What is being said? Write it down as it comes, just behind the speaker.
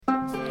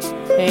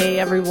Hey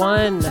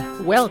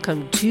everyone,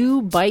 welcome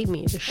to Bite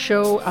Me, the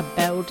show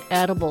about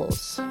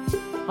edibles.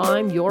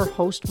 I'm your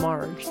host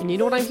Marge, and you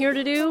know what I'm here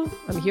to do?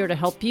 I'm here to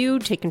help you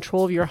take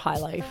control of your high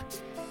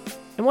life.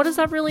 And what does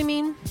that really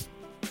mean?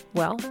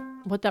 Well,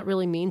 what that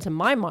really means in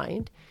my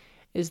mind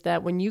is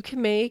that when you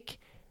can make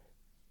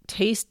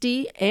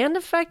tasty and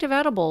effective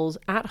edibles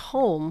at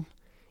home,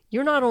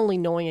 you're not only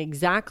knowing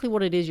exactly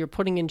what it is you're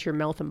putting into your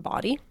mouth and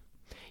body,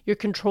 you're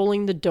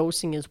controlling the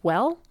dosing as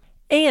well,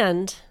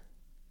 and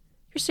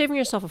you're saving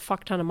yourself a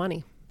fuck ton of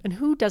money. And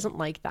who doesn't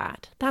like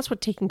that? That's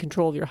what taking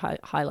control of your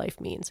high life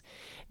means.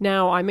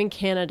 Now, I'm in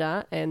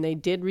Canada, and they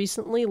did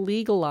recently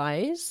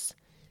legalize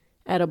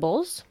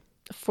edibles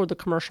for the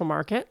commercial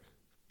market.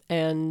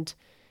 And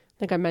I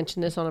think I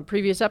mentioned this on a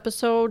previous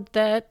episode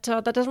that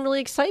that doesn't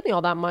really excite me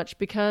all that much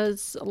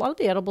because a lot of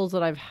the edibles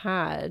that I've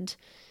had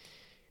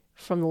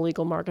from the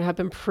legal market have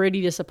been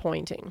pretty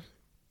disappointing.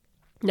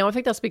 Now, I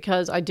think that's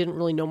because I didn't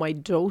really know my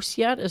dose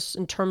yet as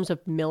in terms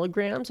of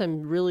milligrams.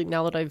 I'm really,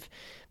 now that I've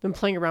been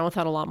playing around with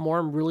that a lot more,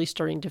 I'm really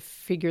starting to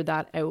figure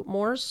that out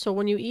more. So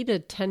when you eat a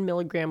 10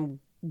 milligram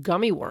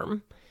gummy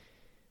worm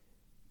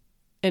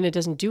and it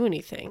doesn't do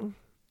anything,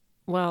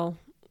 well,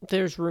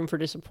 there's room for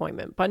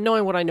disappointment. But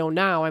knowing what I know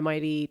now, I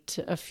might eat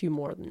a few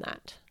more than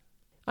that.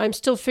 I'm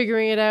still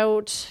figuring it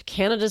out.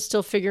 Canada's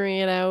still figuring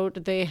it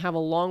out. They have a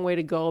long way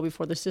to go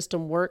before the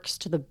system works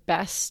to the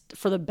best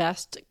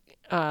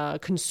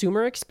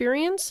consumer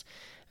experience.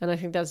 And I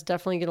think that's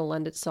definitely going to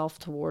lend itself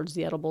towards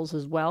the edibles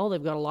as well.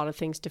 They've got a lot of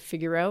things to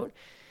figure out.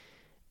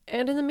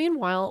 And in the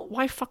meanwhile,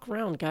 why fuck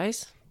around,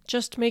 guys?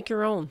 Just make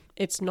your own.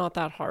 It's not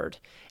that hard.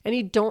 And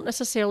you don't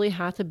necessarily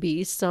have to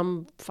be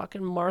some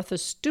fucking Martha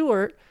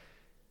Stewart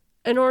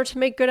in order to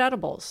make good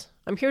edibles.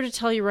 I'm here to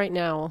tell you right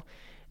now,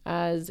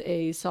 as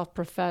a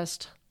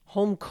self-professed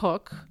home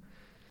cook,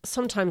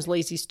 sometimes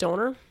lazy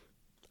stoner,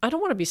 I don't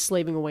want to be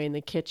slaving away in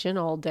the kitchen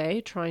all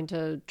day trying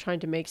to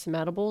make some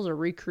edibles or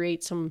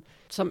recreate some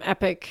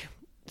epic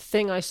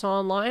thing I saw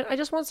online. I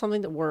just want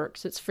something that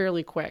works. It's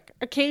fairly quick.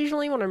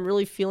 Occasionally, when I'm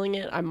really feeling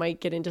it, I might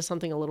get into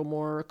something a little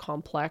more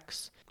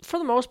complex. For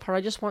the most part,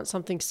 I just want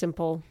something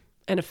simple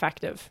and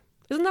effective.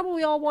 Isn't that what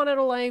we all want out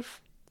of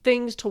life?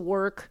 Things to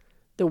work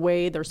the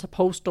way they're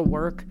supposed to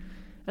work.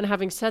 And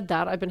having said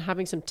that, I've been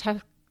having some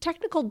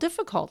technical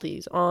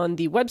difficulties on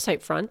the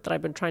website front that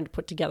I've been trying to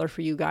put together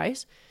for you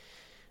guys.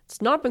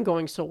 It's not been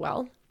going so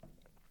well.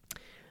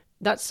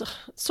 That's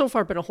so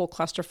far been a whole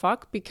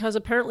clusterfuck because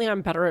apparently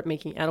I'm better at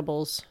making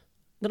edibles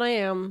than I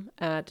am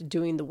at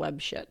doing the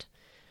web shit.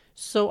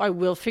 So I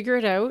will figure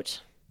it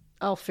out.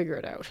 I'll figure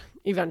it out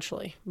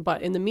eventually.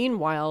 But in the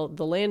meanwhile,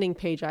 the landing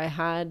page I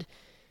had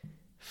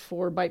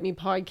for Bite Me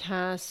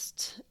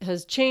Podcast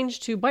has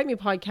changed to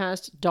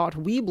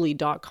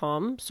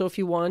bitemepodcast.weebly.com. So if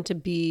you want to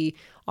be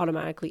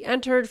automatically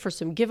entered for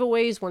some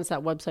giveaways once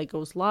that website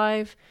goes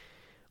live,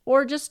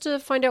 or just to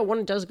find out when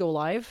it does go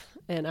live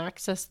and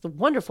access the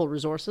wonderful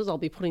resources I'll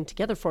be putting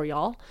together for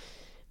y'all,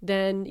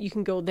 then you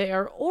can go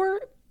there. Or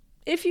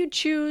if you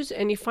choose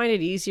and you find it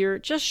easier,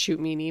 just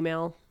shoot me an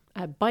email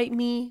at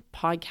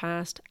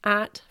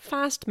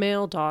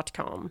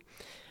bitemepodcast@fastmail.com.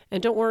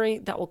 And don't worry,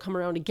 that will come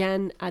around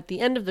again at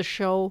the end of the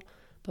show,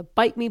 but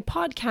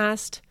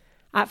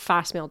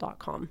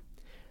bitemepodcast@fastmail.com.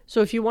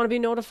 So if you want to be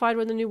notified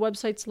when the new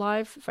website's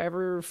live, if I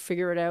ever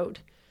figure it out,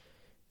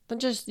 then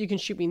you can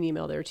shoot me an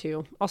email there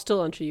too. I'll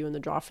still enter you in the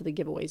draw for the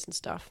giveaways and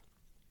stuff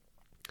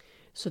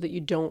so that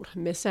you don't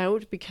miss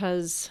out,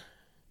 because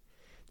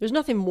there's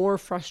nothing more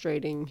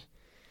frustrating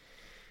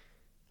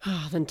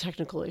than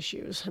technical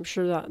issues. I'm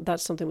sure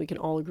that's something we can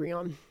all agree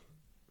on.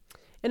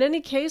 In any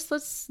case,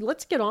 let's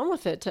get on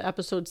with it to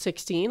episode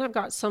 16. I've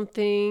got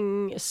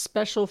something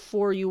special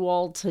for you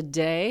all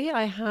today.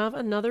 I have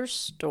another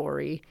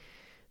story,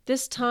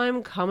 this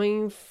time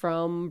coming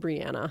from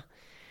Brianna.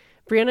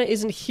 Brianna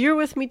isn't here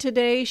with me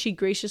today. She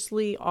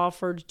graciously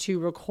offered to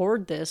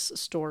record this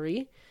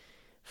story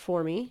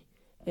for me,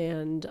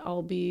 and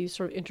I'll be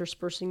sort of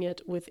interspersing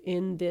it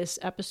within this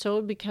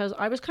episode because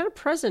I was kind of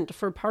present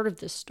for part of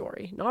this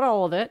story. Not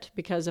all of it,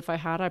 because if I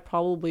had, I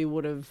probably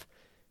would have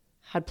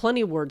had plenty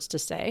of words to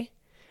say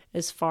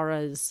as far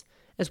as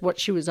what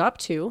she was up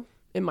to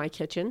in my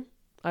kitchen.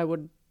 I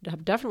would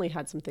have definitely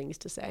had some things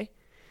to say.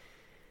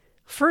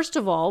 First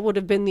of all would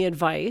have been the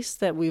advice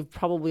that we've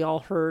probably all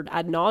heard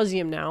ad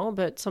nauseum now,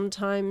 but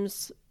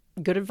sometimes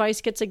good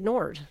advice gets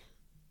ignored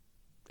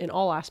in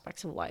all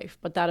aspects of life.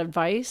 But that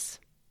advice,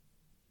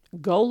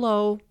 go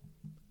low,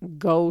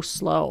 go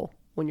slow.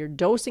 When you're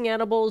dosing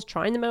edibles,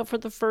 trying them out for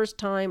the first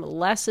time,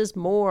 less is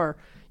more.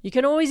 You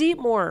can always eat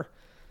more.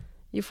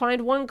 You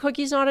find one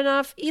cookie's not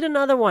enough, eat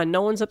another one.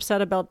 No one's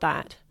upset about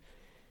that.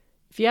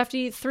 If you have to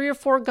eat 3 or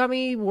 4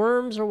 gummy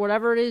worms or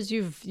whatever it is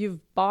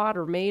you've bought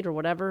or made or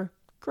whatever,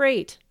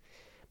 great.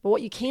 But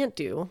what you can't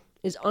do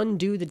is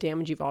undo the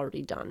damage you've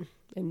already done.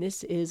 And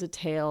this is a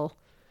tale,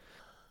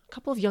 a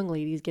couple of young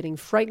ladies getting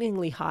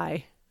frighteningly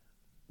high,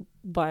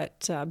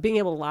 but being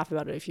able to laugh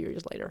about it a few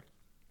years later.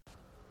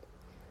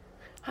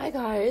 Hi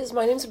guys,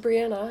 my name's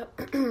Brianna.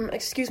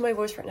 Excuse my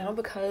voice right now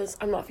because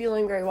I'm not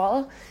feeling very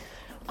well.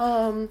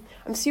 I'm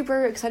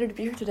super excited to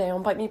be here today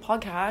on Bite Me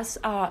Podcast,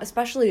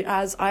 especially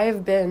as I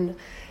have been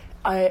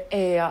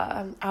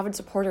a avid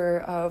supporter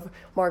of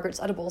Margaret's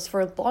edibles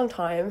for a long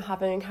time,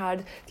 having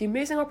had the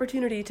amazing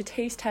opportunity to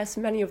taste test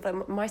many of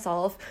them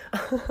myself.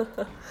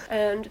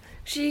 And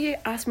she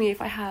asked me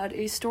if I had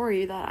a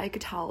story that I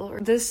could tell.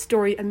 This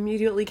story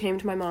immediately came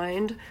to my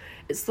mind.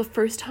 It's the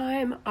first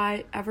time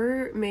I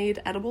ever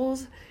made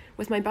edibles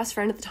with my best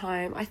friend at the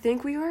time. I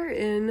think we were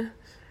in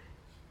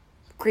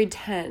grade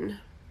 10.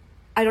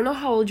 I don't know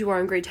how old you are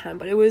in grade 10,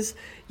 but it was,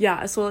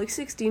 so like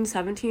 16,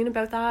 17,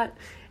 about that.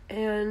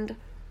 And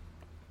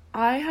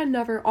I had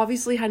never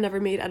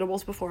made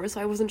edibles before, so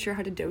I wasn't sure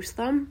how to dose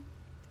them.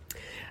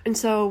 And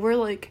so we're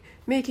like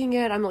making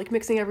it, I'm like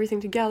mixing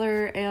everything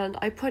together, and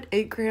I put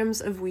 8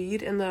 grams of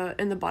weed in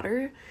the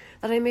butter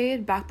that I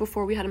made back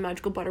before we had a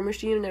magical butter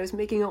machine, and I was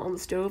making it on the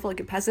stove like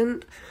a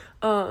peasant.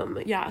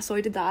 So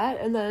I did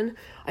that, and then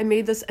I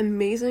made this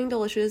amazing,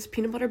 delicious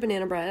peanut butter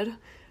banana bread.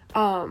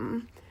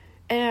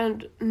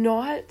 And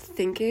not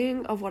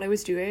thinking of what I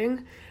was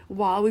doing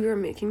while we were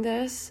making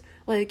this.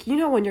 Like, you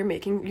know, when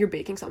you're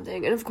baking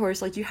something, and of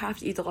course, like, you have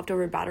to eat the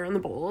leftover batter in the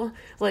bowl.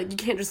 Like, you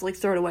can't just, like,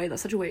 throw it away.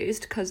 That's such a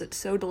waste, because it's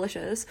so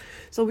delicious.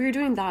 So we were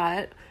doing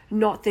that,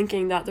 not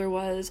thinking that there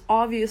was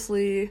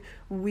obviously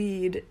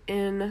weed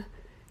in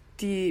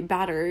the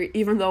batter,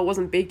 even though it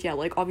wasn't baked yet.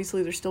 Like,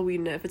 obviously there's still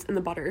weed in it if it's in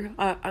the butter.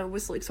 I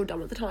was, like, so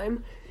dumb at the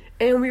time.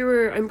 And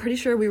I'm pretty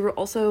sure we were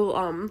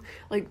also,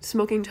 like,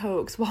 smoking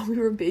tokes while we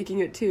were baking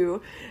it,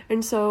 too.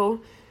 And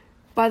so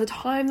by the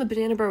time the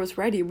banana bread was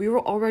ready, we were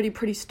already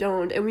pretty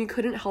stoned, and we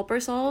couldn't help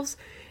ourselves,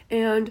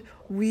 and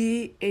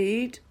we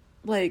ate,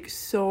 like,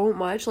 so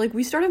much. Like,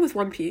 we started with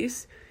one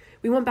piece,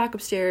 we went back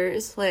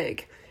upstairs,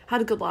 like,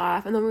 had a good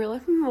laugh, and then we were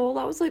like, well,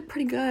 that was, like,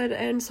 pretty good,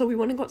 and so we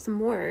went and got some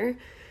more,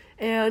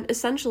 and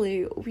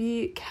essentially,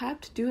 we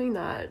kept doing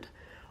that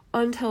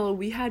until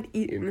we had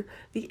eaten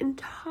the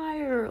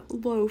entire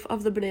loaf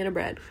of the banana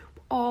bread,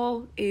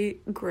 all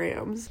 8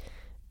 grams.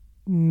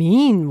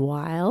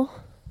 Meanwhile,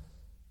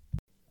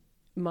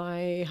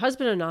 my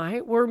husband and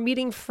I were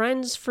meeting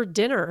friends for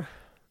dinner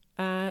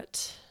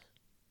at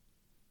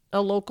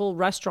a local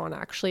restaurant,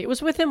 actually. It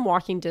was within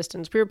walking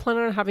distance. We were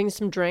planning on having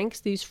some drinks.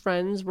 These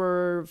friends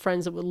were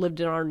friends that lived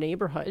in our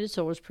neighborhood,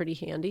 so it was pretty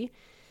handy.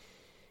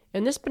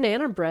 And this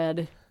banana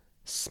bread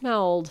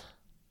smelled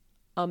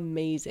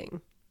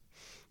amazing.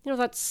 You know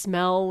that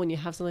smell when you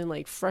have something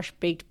like fresh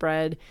baked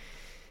bread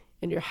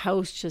and your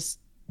house just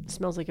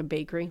smells like a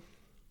bakery?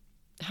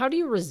 How do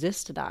you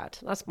resist that?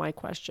 That's my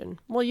question.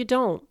 Well, you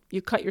don't.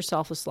 You cut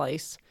yourself a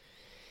slice.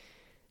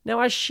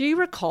 Now, as she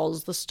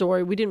recalls the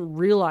story, we didn't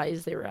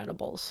realize they were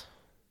edibles.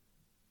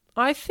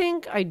 I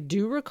think I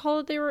do recall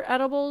that they were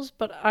edibles,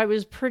 but I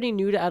was pretty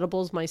new to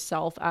edibles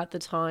myself at the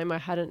time. I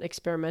hadn't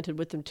experimented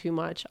with them too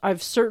much.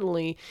 I've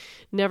certainly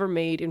never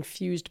made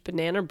infused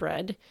banana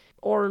bread,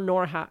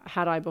 nor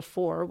had I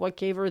before. What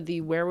gave her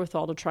the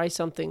wherewithal to try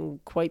something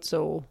quite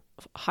so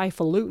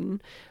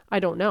highfalutin, I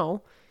don't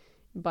know.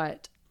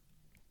 But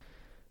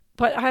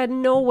I had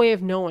no way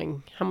of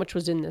knowing how much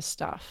was in this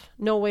stuff.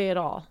 No way at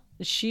all.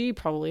 She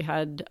probably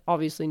had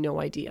obviously no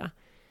idea.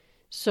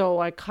 So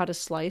I cut a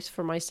slice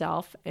for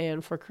myself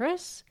and for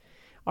Chris.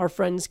 Our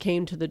friends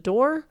came to the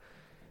door.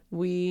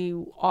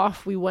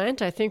 Off we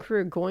went. I think we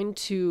were going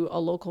to a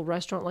local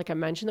restaurant, like I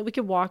mentioned, that we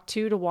could walk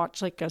to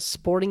watch like a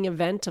sporting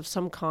event of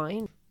some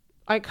kind.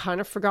 I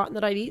kind of forgotten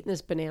that I'd eaten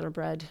this banana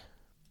bread.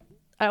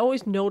 I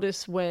always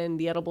notice when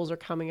the edibles are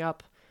coming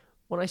up,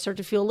 when I start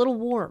to feel a little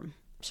warm.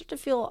 I start to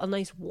feel a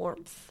nice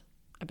warmth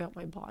about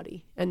my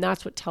body. And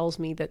that's what tells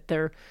me that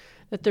they're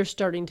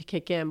starting to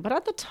kick in. But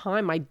at the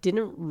time, I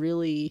didn't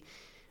really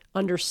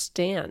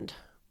understand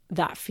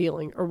that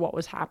feeling or what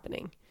was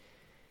happening.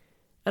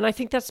 And I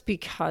think that's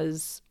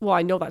because,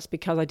 I know that's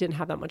because I didn't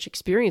have that much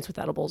experience with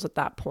edibles at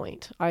that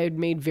point. I had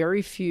made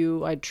very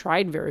few. I'd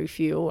tried very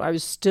few. I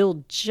was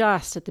still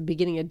just at the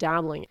beginning of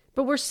dabbling.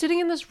 But we're sitting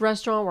in this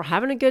restaurant. We're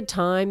having a good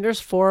time. There's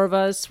 4 of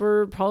us.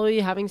 We're probably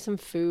having some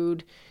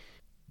food.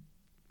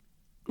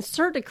 It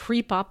started to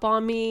creep up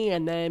on me,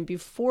 and then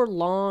before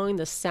long,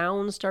 the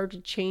sound started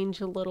to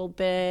change a little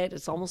bit.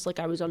 It's almost like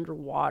I was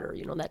underwater,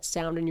 you know, that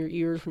sound in your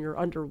ears when you're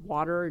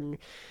underwater,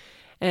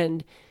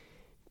 and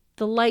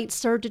the light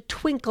started to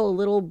twinkle a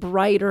little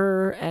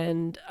brighter,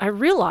 and I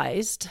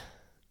realized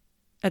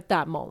at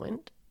that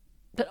moment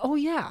that, oh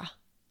yeah,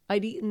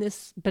 I'd eaten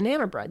this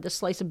banana bread, this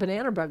slice of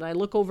banana bread, and I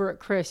look over at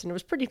Chris, and it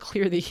was pretty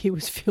clear that he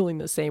was feeling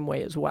the same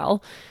way as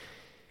well.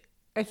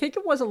 I think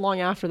it wasn't long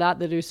after that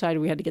I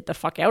decided we had to get the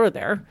fuck out of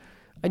there.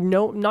 I'm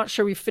not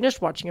sure we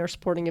finished watching our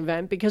sporting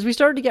event because we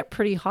started to get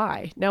pretty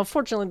high. Now,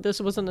 fortunately,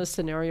 this wasn't a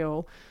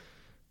scenario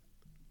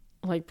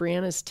like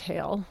Brianna's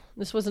tale.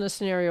 This wasn't a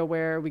scenario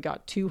where we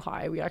got too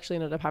high. We actually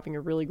ended up having a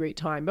really great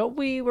time. But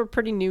we were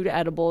pretty new to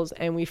edibles,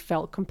 and we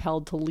felt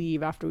compelled to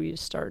leave after we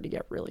started to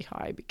get really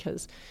high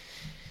because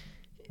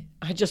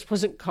I just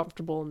wasn't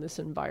comfortable in this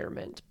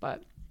environment.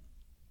 But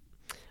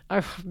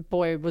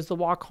boy, was the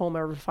walk home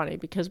ever funny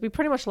because we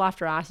pretty much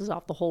laughed our asses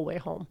off the whole way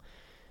home.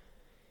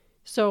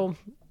 So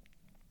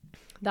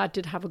that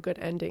did have a good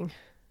ending.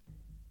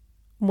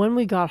 When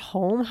we got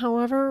home,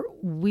 however,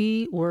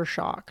 we were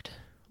shocked.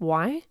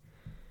 Why?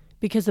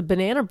 Because the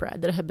banana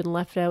bread that had been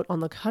left out on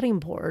the cutting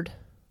board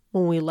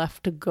when we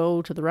left to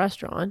go to the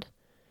restaurant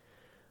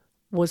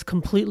was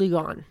completely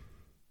gone.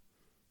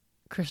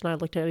 Chris and I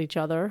looked at each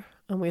other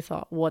and we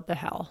thought, what the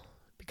hell?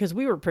 Because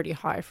we were pretty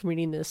high from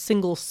eating this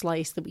single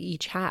slice that we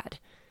each had.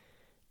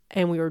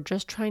 And we were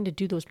just trying to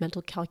do those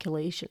mental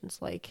calculations.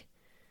 Like,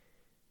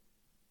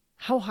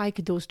 how high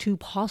could those two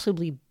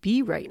possibly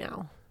be right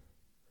now?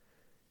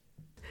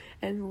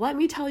 And let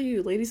me tell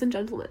you, ladies and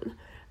gentlemen,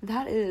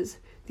 that is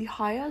the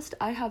highest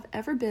I have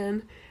ever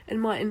been in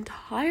my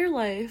entire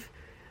life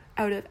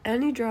out of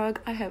any drug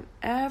I have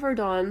ever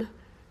done.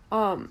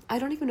 I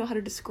don't even know how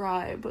to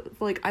describe, but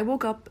like, I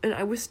woke up and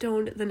I was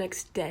stoned the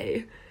next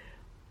day.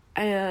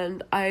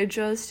 And I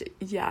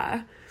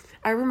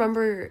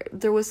remember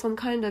there was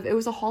it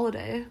was a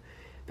holiday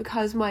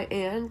because my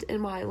aunt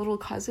and my little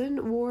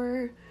cousin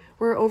were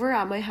over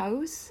at my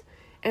house,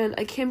 and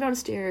I came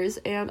downstairs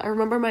and I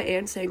remember my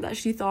aunt saying that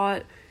she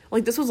thought,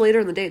 like, this was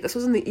later in the day, this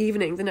was in the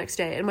evening the next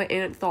day, and my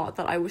aunt thought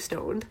that I was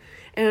stoned,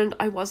 and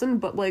I wasn't,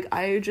 but like,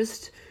 I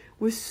just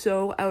was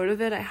so out of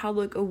it. I had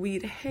like a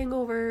weed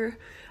hangover.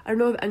 I don't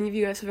know if any of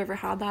you guys have ever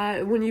had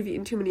that, when you've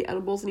eaten too many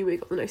edibles and you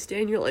wake up the next day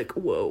and you're like,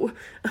 whoa.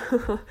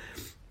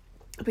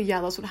 But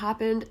yeah, that's what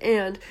happened.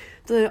 And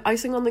the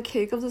icing on the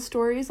cake of the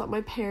story is that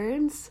my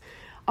parents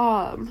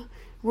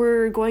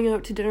were going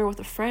out to dinner with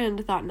a friend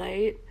that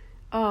night,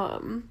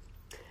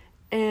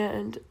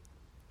 and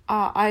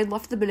I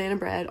left the banana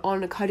bread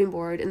on a cutting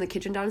board in the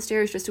kitchen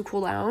downstairs just to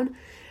cool down,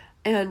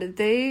 and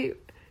they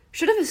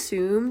should have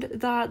assumed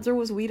that there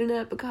was weed in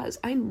it because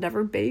I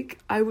never bake.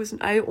 I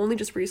only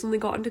just recently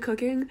got into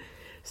cooking,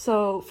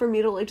 so for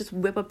me to like just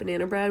whip up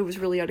banana bread was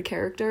really out of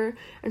character.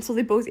 And so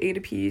they both ate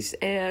a piece,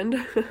 and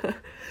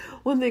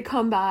when they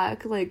come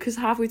back, like, because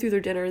halfway through their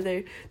dinner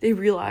they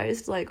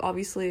realized, like,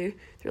 obviously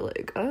they're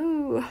like,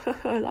 oh,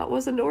 that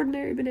wasn't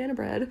ordinary banana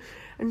bread.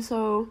 And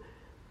so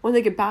when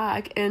they get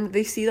back and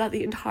they see that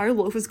the entire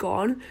loaf is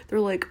gone, they're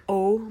like,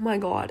 oh my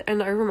god.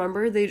 And I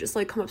remember they just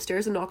like come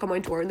upstairs and knock on my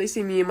door, and they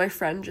see me and my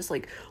friend just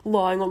like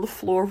lying on the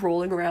floor,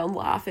 rolling around,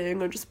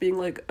 laughing, and just being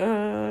like,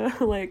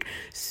 like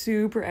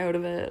super out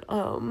of it.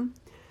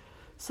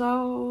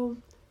 So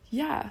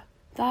yeah,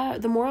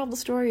 the moral of the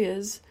story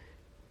is,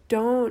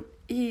 don't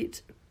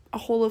eat a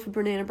whole loaf of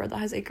banana bread that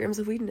has 8 grams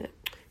of weed in it.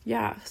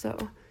 Yeah, so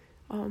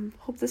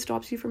hope this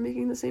stops you from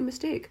making the same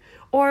mistake.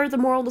 Or the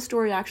moral of the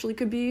story actually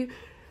could be,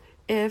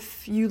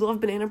 if you love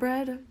banana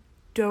bread,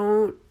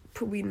 don't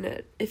put weed in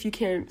it if you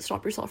can't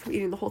stop yourself from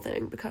eating the whole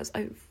thing, because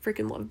I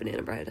freaking love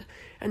banana bread,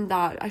 and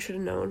that I should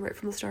have known right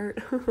from the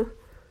start.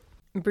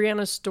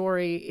 Brianna's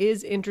story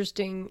is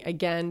interesting,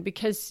 again,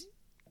 because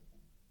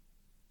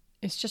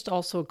it's just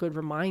also a good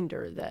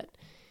reminder that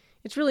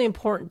it's really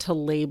important to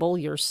label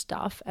your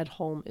stuff at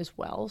home as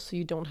well, so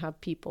you don't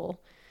have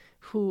people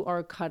who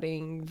are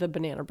cutting the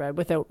banana bread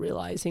without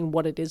realizing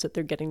what it is that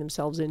they're getting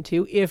themselves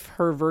into, if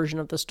her version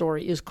of the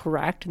story is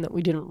correct and that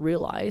we didn't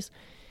realize.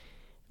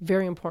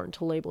 Very important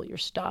to label your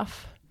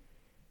stuff.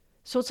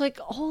 So it's like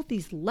all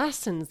these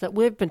lessons that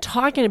we've been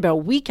talking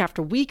about week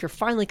after week are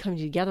finally coming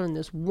together in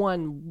this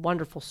one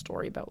wonderful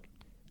story about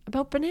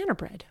banana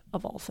bread,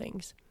 of all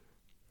things.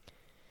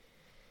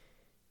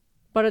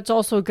 But it's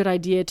also a good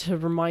idea to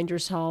remind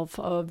yourself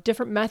of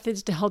different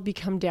methods to help you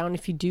come down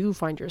if you do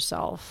find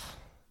yourself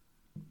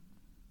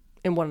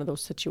in one of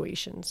those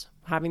situations.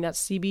 Having that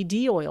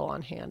CBD oil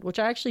on hand, which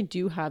I actually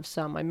do have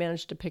some. I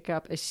managed to pick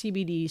up a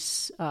CBD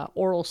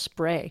oral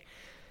spray.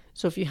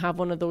 So if you have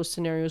one of those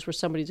scenarios where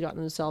somebody's gotten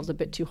themselves a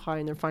bit too high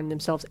and they're finding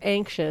themselves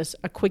anxious,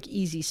 a quick,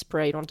 easy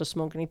spray. You don't have to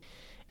smoke anything.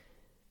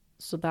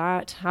 So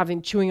that,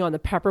 chewing on the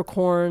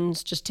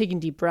peppercorns, just taking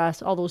deep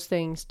breaths, all those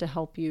things to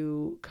help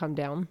you come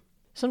down.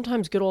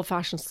 Sometimes good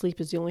old-fashioned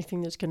sleep is the only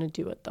thing that's going to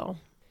do it, though.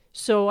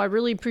 So I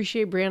really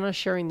appreciate Brianna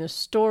sharing this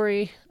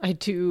story. I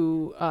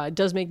do, it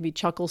does make me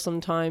chuckle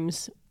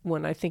sometimes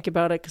when I think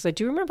about it, because I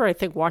do remember, I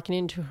think, walking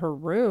into her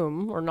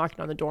room, or knocking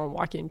on the door and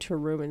walking into her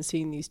room and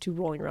seeing these two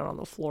rolling around on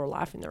the floor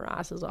laughing their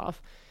asses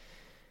off,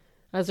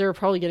 as they were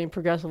probably getting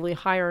progressively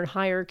higher and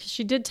higher, because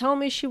she did tell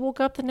me she woke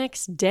up the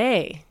next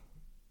day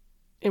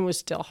and was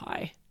still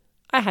high.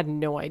 I had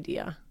no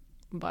idea,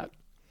 but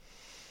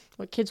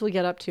what kids will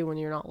get up to when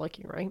you're not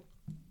looking, right?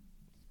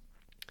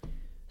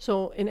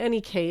 So in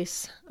any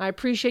case, I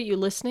appreciate you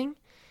listening.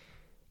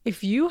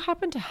 If you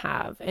happen to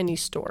have any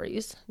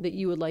stories that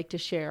you would like to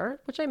share,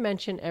 which I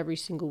mention every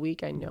single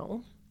week, I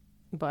know,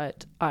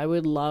 but I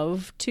would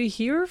love to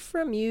hear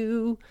from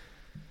you.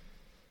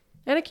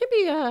 And it can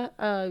be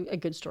a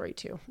good story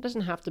too. It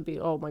doesn't have to be,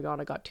 oh my God,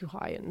 I got too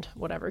high and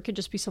whatever. It could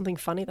just be something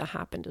funny that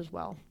happened as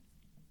well.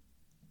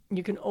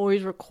 You can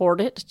always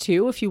record it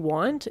too if you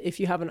want. If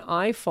you have an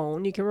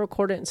iPhone, you can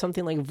record it in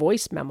something like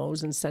voice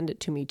memos and send it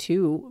to me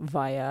too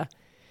via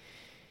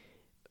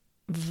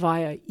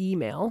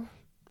email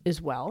as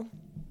well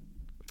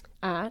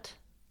at,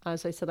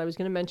 as I said, I was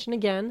going to mention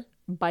again,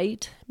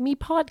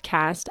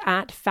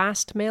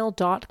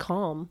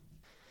 bitemepodcast@fastmail.com.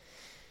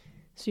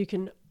 So you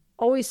can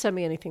always send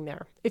me anything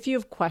there. If you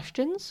have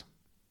questions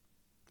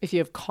If you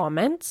have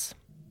comments,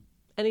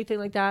 anything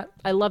like that,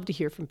 I love to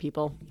hear from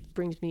people. It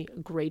brings me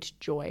great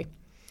joy.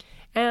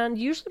 And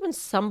usually when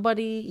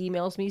somebody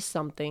emails me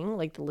something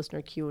like the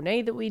listener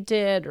Q&A that we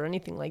did or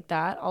anything like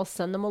that, I'll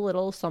send them a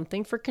little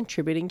something for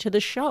contributing to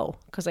the show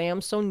because I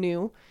am so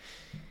new.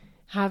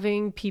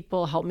 Having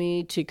people help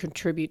me to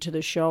contribute to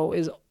the show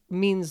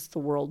means the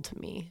world to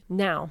me.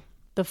 Now,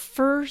 the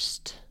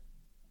first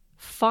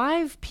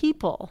 5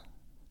 people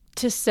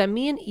to send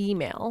me an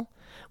email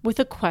with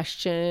a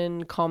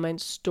question, comment,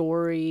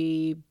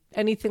 story,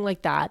 anything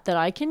like that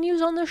I can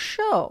use on the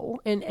show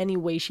in any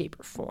way, shape,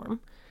 or form,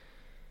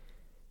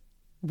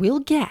 will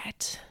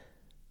get,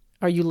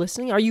 are you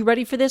listening? Are you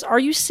ready for this? Are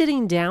you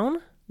sitting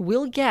down?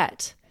 We'll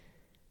get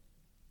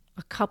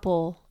a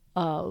couple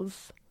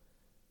of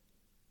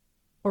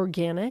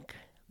organic,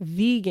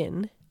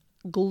 vegan,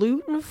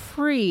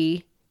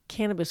 gluten-free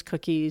cannabis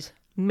cookies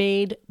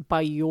made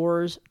by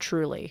yours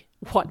truly.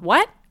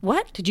 What?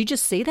 Did you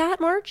just say that,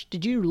 Marge?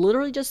 Did you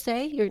literally just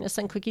say you're going to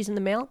send cookies in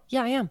the mail?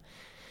 Yeah, I am.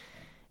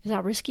 Is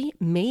that risky?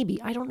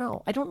 Maybe. I don't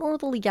know. I don't know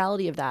the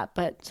legality of that,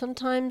 but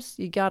sometimes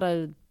you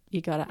gotta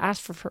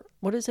ask for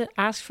what is it?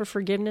 Ask for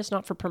forgiveness,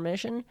 not for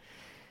permission.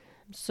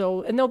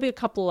 So, and there'll be a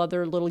couple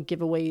other little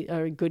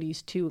giveaway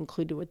goodies too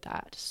included with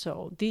that.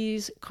 So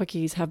these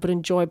cookies have been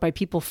enjoyed by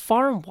people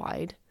far and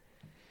wide.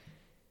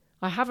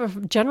 I have a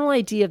general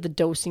idea of the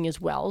dosing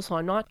as well, so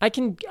I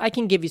can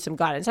give you some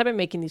guidance. I've been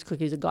making these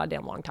cookies a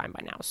goddamn long time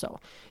by now, so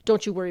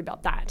don't you worry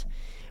about that.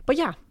 But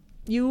yeah,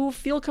 you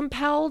feel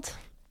compelled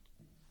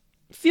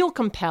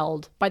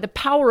by the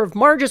power of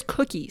Marge's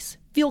cookies.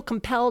 Feel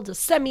compelled to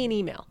send me an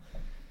email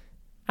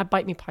at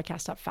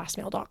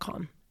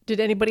bitemepodcast@fastmail.com.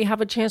 Did anybody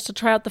have a chance to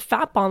try out the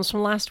fat bombs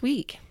from last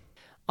week?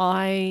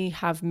 I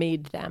have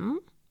made them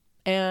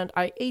and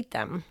I ate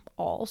them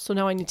all, so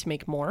now I need to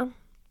make more.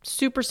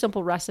 Super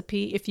simple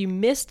recipe. If you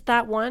missed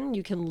that one,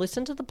 you can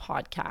listen to the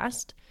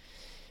podcast.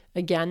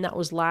 Again, that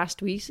was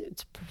last week.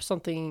 It's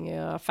something,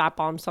 fat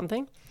bomb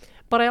something.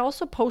 But I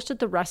also posted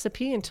the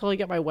recipe until I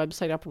get my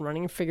website up and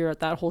running and figure out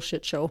that whole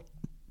shit show.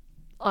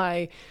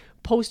 I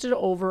posted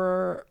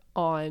over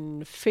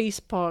on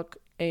Facebook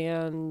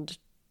and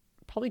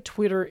probably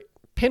Twitter,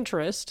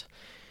 Pinterest,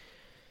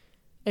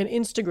 and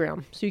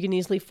Instagram. So you can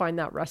easily find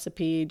that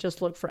recipe.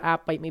 Just look for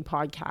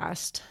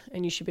 @BiteMePodcast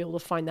and you should be able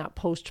to find that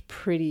post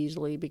pretty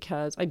easily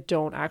because I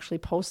don't actually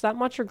post that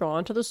much or go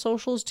onto the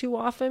socials too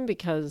often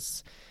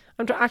because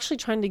I'm actually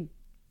trying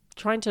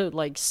to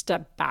like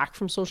step back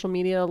from social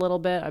media a little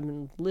bit. I've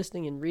been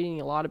listening and reading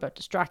a lot about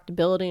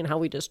distractibility and how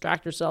we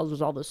distract ourselves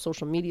with all this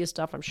social media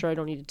stuff. I'm sure I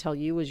don't need to tell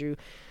you as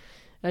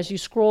you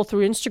scroll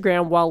through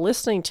Instagram while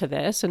listening to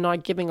this and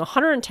not giving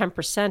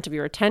 110% of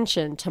your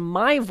attention to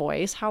my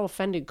voice, how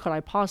offended could I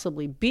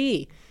possibly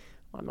be?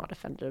 Well, I'm not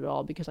offended at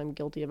all because I'm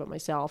guilty of it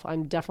myself.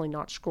 I'm definitely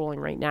not scrolling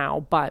right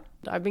now, but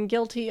I've been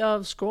guilty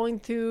of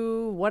scrolling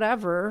through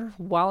whatever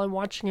while I'm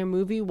watching a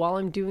movie, while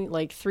I'm doing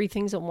like 3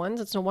 things at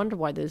once. It's no wonder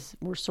why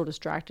we're so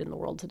distracted in the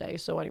world today.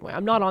 So anyway,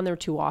 I'm not on there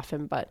too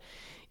often, but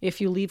if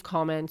you leave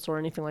comments or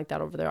anything like that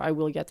over there, I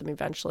will get them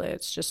eventually.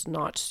 It's just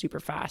not super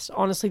fast.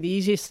 Honestly, the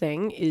easiest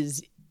thing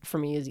for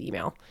me is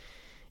email.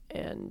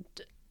 And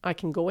I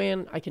can go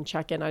in, I can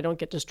check in. I don't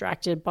get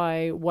distracted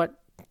by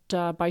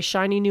by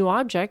shiny new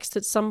objects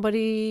that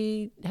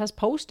somebody has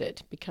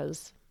posted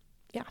because,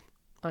 yeah,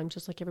 I'm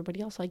just like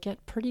everybody else. I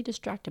get pretty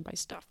distracted by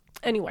stuff.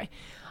 Anyway,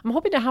 I'm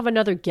hoping to have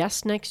another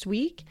guest next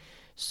week.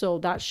 So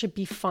that should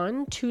be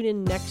fun. Tune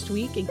in next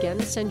week. Again,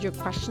 send your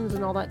questions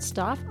and all that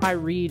stuff. I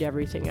read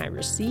everything I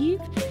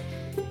receive.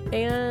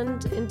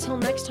 And until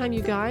next time,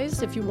 you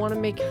guys, if you want to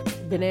make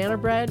banana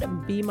bread,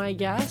 be my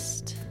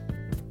guest.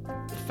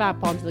 Fat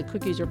bombs of the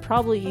cookies are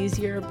probably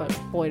easier, but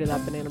boy, did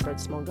that banana bread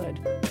smell good.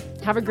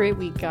 Have a great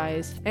week,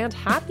 guys, and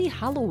happy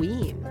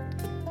Halloween.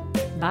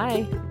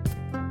 Bye.